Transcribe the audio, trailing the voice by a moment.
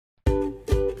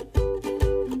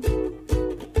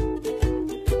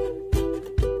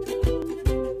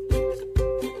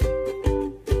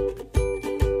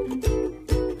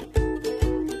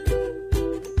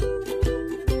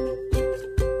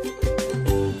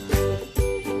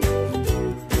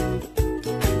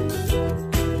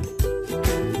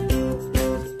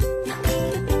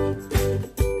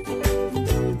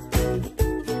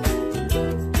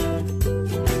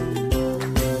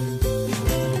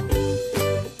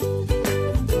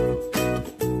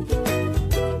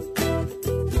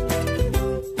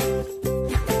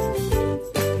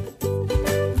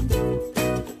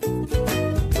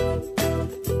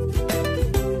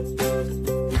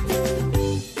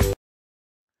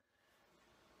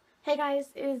Hey guys,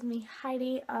 it is me,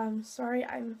 Heidi. Sorry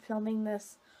I'm filming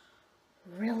this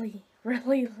really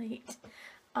late.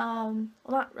 Well,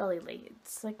 not really late.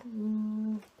 It's like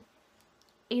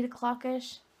 8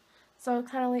 o'clock-ish. So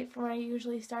kind of late for when I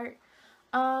usually start.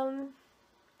 Um,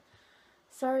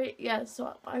 Sorry, yeah,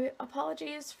 so my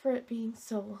apologies for it being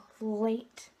so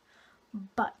late.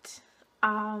 But,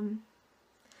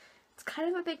 it's kind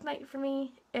of a big night for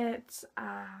me.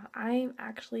 I'm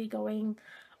actually going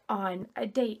on a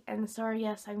date. And sorry,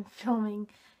 yes, I'm filming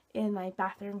in my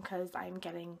bathroom because I'm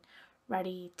getting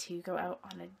ready to go out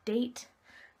on a date.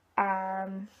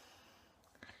 Um,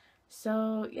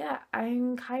 so yeah,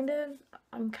 I'm kind of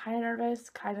nervous,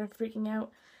 kind of freaking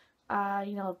out.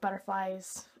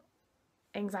 Butterflies,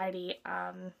 anxiety.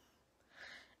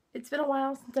 It's been a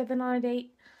while since I've been on a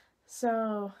date,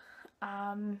 so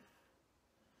um,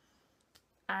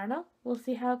 I don't know. We'll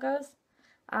see how it goes.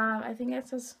 I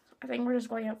think we're just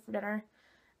going out for dinner,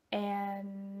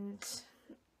 and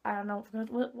I don't know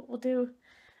what we'll do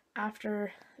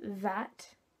after that.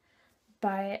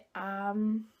 But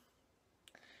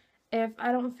if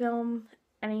I don't film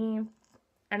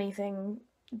anything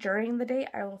during the date,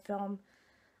 I will film.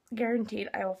 Guaranteed,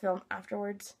 I will film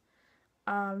afterwards.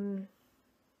 Um,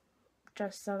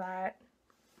 just so that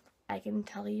I can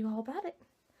tell you all about it.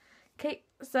 Okay,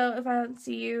 so if I don't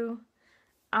see you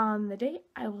on the date,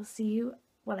 I will see you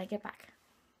when I get back.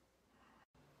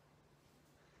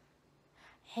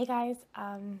 Hey guys,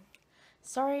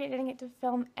 sorry I didn't get to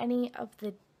film any of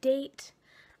the date.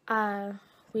 Uh,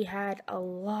 we had a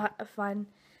lot of fun.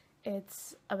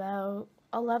 It's about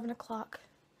 11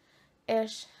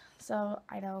 o'clock-ish, so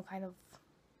I know kind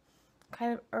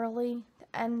of early to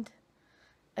end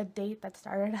a date that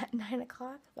started at 9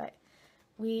 o'clock, but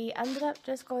we ended up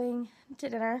just going to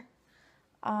dinner.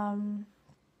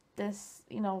 This,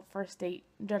 first date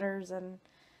jitters, and,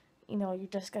 you're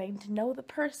just getting to know the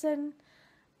person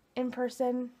in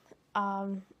person.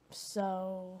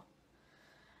 So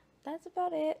that's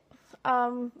about it.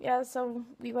 Yeah, so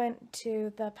we went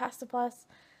to the Pasta Plus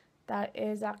that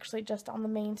is actually just on the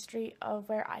main street of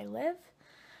where I live.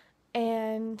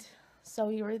 And so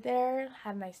we were there,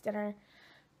 had a nice dinner,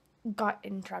 got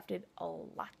interrupted a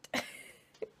lot.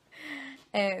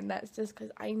 And that's just because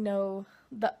I know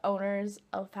the owners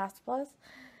of Pasta Plus,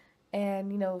 and,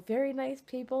 very nice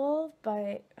people,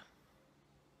 but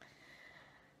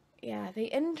yeah, they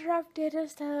interrupted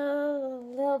us a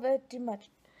little bit too much.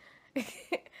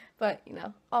 But,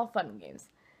 all fun and games.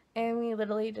 And we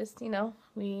literally just,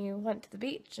 we went to the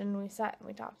beach and we sat and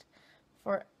we talked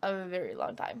for a very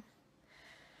long time.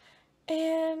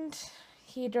 And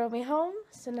he drove me home,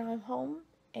 so now I'm home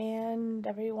and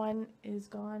everyone is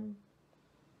gone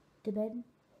to bed.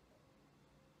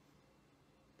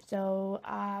 So,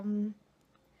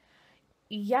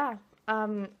 yeah,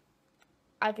 I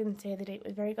can say the date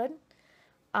was very good.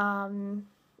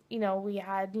 We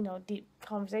had, deep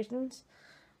conversations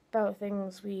about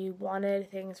things we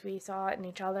wanted, things we saw in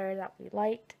each other that we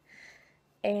liked,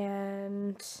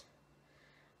 and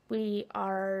we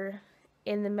are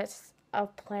in the midst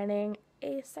of planning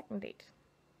a second date.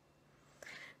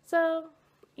 So,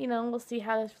 we'll see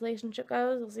how this relationship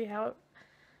goes.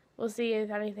 We'll see if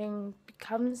anything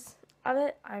becomes of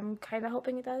it. I'm kind of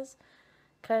hoping it does,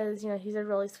 because, he's a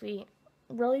really sweet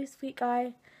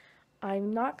guy.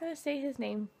 I'm not going to say his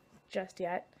name just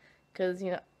yet, because,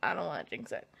 I don't want to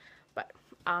jinx it. But,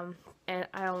 and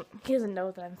he doesn't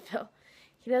know that I'm Phil.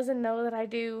 He doesn't know that I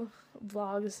do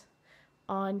vlogs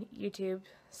on YouTube,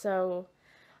 so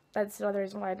that's another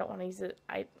reason why I don't want to use it.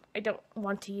 I don't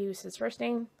want to use his first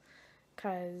name,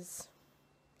 because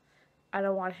I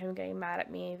don't want him getting mad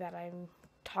at me that I'm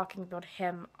talking about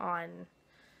him on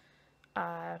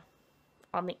the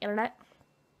internet.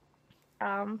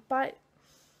 But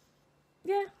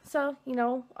yeah, so,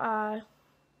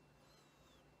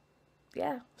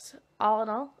 yeah, so all in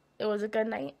all, it was a good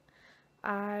night.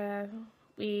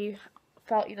 We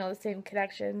felt, the same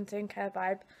connection, same kind of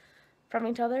vibe from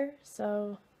each other,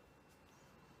 so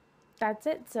that's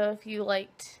it. So if you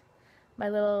liked my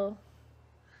little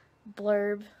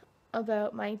blurb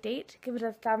about my date, give it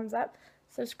a thumbs up,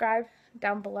 subscribe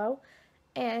down below,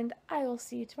 and I will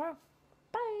see you tomorrow.